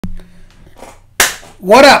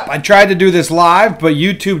What up? I tried to do this live, but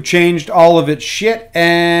YouTube changed all of its shit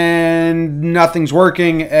and nothing's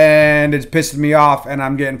working and it's pissing me off and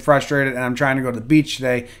I'm getting frustrated and I'm trying to go to the beach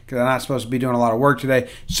today because I'm not supposed to be doing a lot of work today.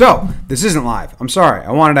 So, this isn't live. I'm sorry.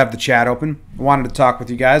 I wanted to have the chat open. I wanted to talk with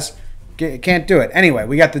you guys. Can't do it. Anyway,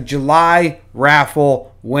 we got the July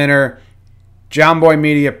raffle winner. Jomboy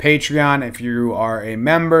Media Patreon. If you are a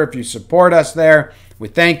member, if you support us there, we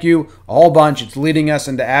thank you a whole bunch. It's leading us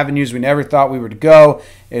into avenues we never thought we were to go.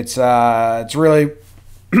 It's really,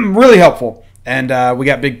 really helpful, and we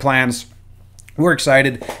got big plans. We're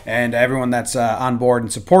excited, and everyone that's on board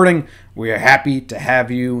and supporting, we are happy to have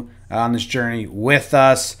you on this journey with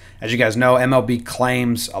us. As you guys know, MLB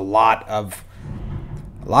claims a lot of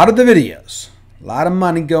the videos. A lot of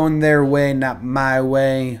money going their way, not my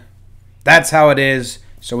way. That's how it is,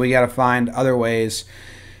 so we got to find other ways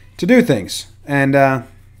to do things, and this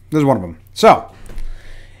is one of them. So,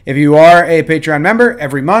 if you are a Patreon member,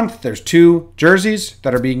 every month there's 2 jerseys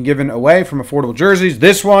that are being given away from Affordable Jerseys.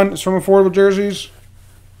 This one is from Affordable Jerseys.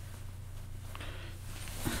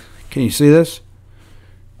 Can you see this?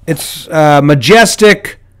 It's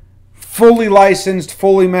Majestic, fully licensed,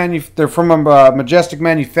 they're from a Majestic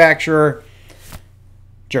manufacturer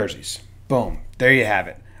jerseys. Boom. There you have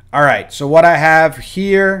it. All right, so what I have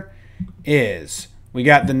here is we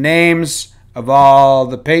got the names of all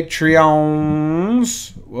the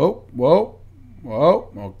Patreons. Whoa,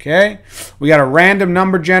 okay. We got a random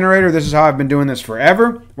number generator. This is how I've been doing this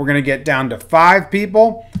forever. We're going to get down to 5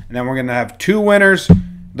 people, and then we're going to have 2 winners.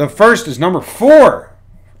 The first is number 4.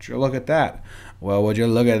 Would you look at that? Well, would you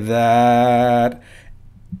look at that?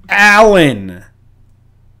 Alan.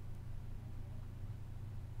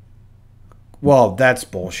 Well, that's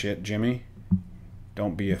bullshit, Jimmy.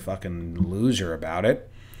 Don't be a fucking loser about it.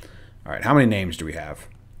 All right, how many names do we have?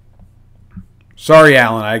 Sorry,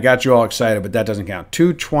 Alan, I got you all excited, but that doesn't count.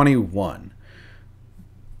 221.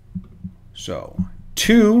 So,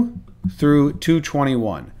 2 through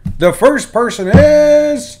 221. The first person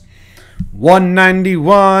is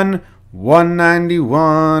 191.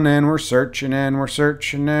 191, and we're searching,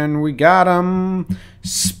 and we got him.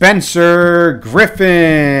 Spencer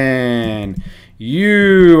Griffin.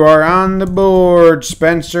 You are on the board,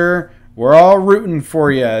 Spencer. We're all rooting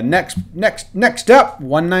for you. Next up,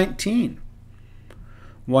 119.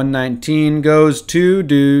 119 goes to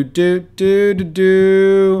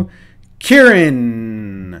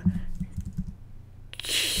Kieran.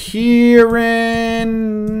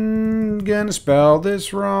 Gonna spell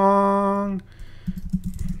this wrong.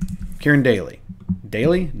 Kieran Daly.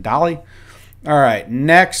 Dolly? All right,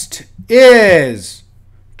 next is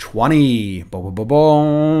 20.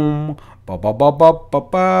 Boom.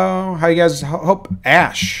 How you guys hope?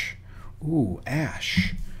 Ash. Ooh,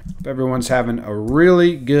 Ash. Hope everyone's having a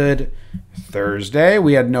really good Thursday.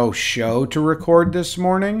 We had no show to record this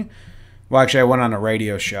morning. Well, actually, I went on a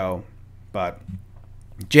radio show, but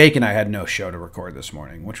Jake and I had no show to record this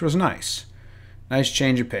morning, which was nice. Nice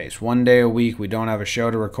change of pace. One day a week, we don't have a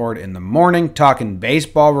show to record in the morning. Talking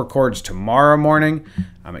Baseball records tomorrow morning.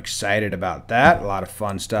 I'm excited about that. A lot of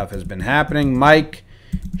fun stuff has been happening. Mike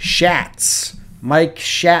shats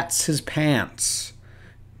his pants.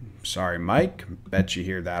 Sorry, Mike. Bet you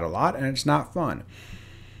hear that a lot, and it's not fun.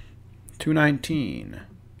 219.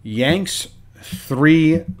 Yanks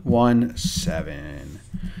 317.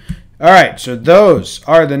 All right, so those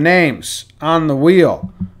are the names on the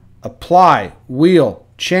wheel. Apply wheel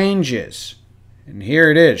changes. And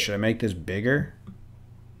here it is. Should I make this bigger?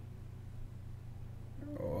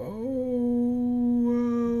 Oh,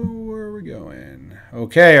 where are we going?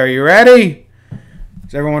 Okay, are you ready?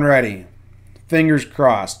 Is everyone ready? Fingers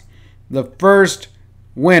crossed. The first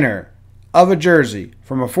winner of a jersey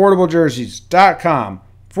from AffordableJerseys.com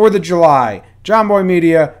for the July Jomboy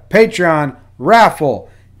Media Patreon raffle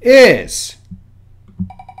is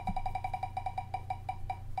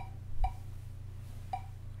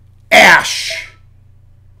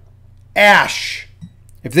Ash.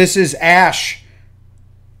 If this is Ash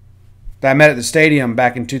that I met at the stadium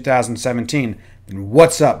back in 2017, then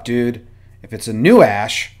what's up, dude? If it's a new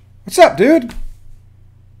Ash, what's up, dude?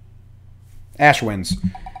 Ash wins.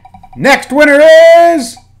 Next winner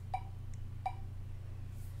is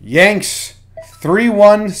Yanks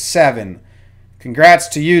 317. Congrats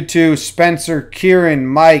to you two, Spencer, Kieran,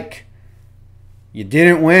 Mike. You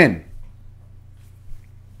didn't win.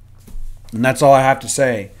 And that's all I have to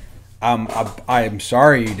say. I'm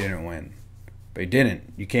sorry you didn't win. But you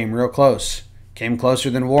didn't. You came real close. Came closer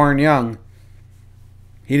than Warren Young.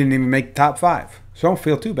 He didn't even make the top 5. So don't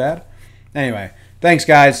feel too bad. Anyway, thanks,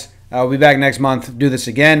 guys. I'll be back next month. Do this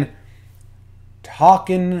again.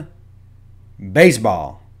 Talking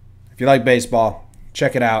baseball. If you like baseball,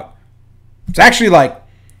 check it out. It's actually like,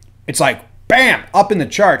 it's like, bam, up in the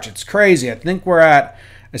charts. It's crazy. I think we're at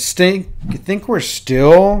a stink. You think we're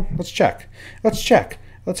still, let's check.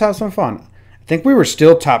 Let's have some fun. I think we were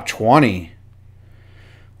still top 20,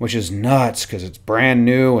 which is nuts because it's brand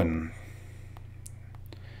new and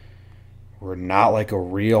we're not like a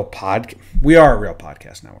real podcast. We are a real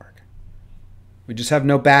podcast network. We just have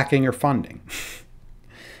no backing or funding.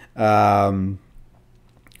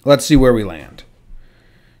 Let's see where we land.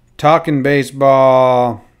 Talking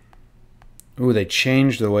baseball. Ooh, they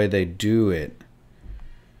changed the way they do it.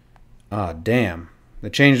 Ah, damn. They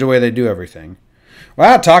changed the way they do everything.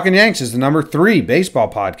 Wow, Talking Yanks is the number 3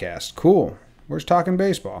 baseball podcast. Cool. Where's Talking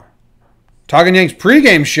Baseball? Talking Yanks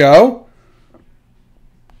pregame show.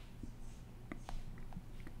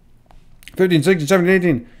 15, 16, 17,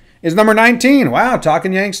 18 is number 19. Wow,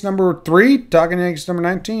 Talking Yanks number 3. Talking Yanks number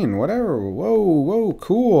 19. Whatever. Whoa,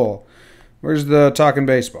 cool. Where's the Talking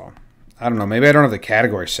Baseball? I don't know. Maybe I don't have the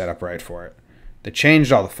category set up right for it. They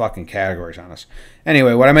changed all the fucking categories on us.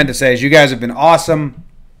 Anyway, what I meant to say is you guys have been awesome.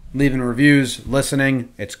 Leaving reviews,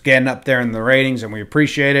 listening. It's getting up there in the ratings, and we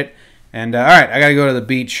appreciate it. And, all right, I got to go to the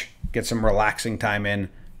beach, get some relaxing time in.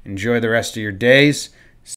 Enjoy the rest of your days.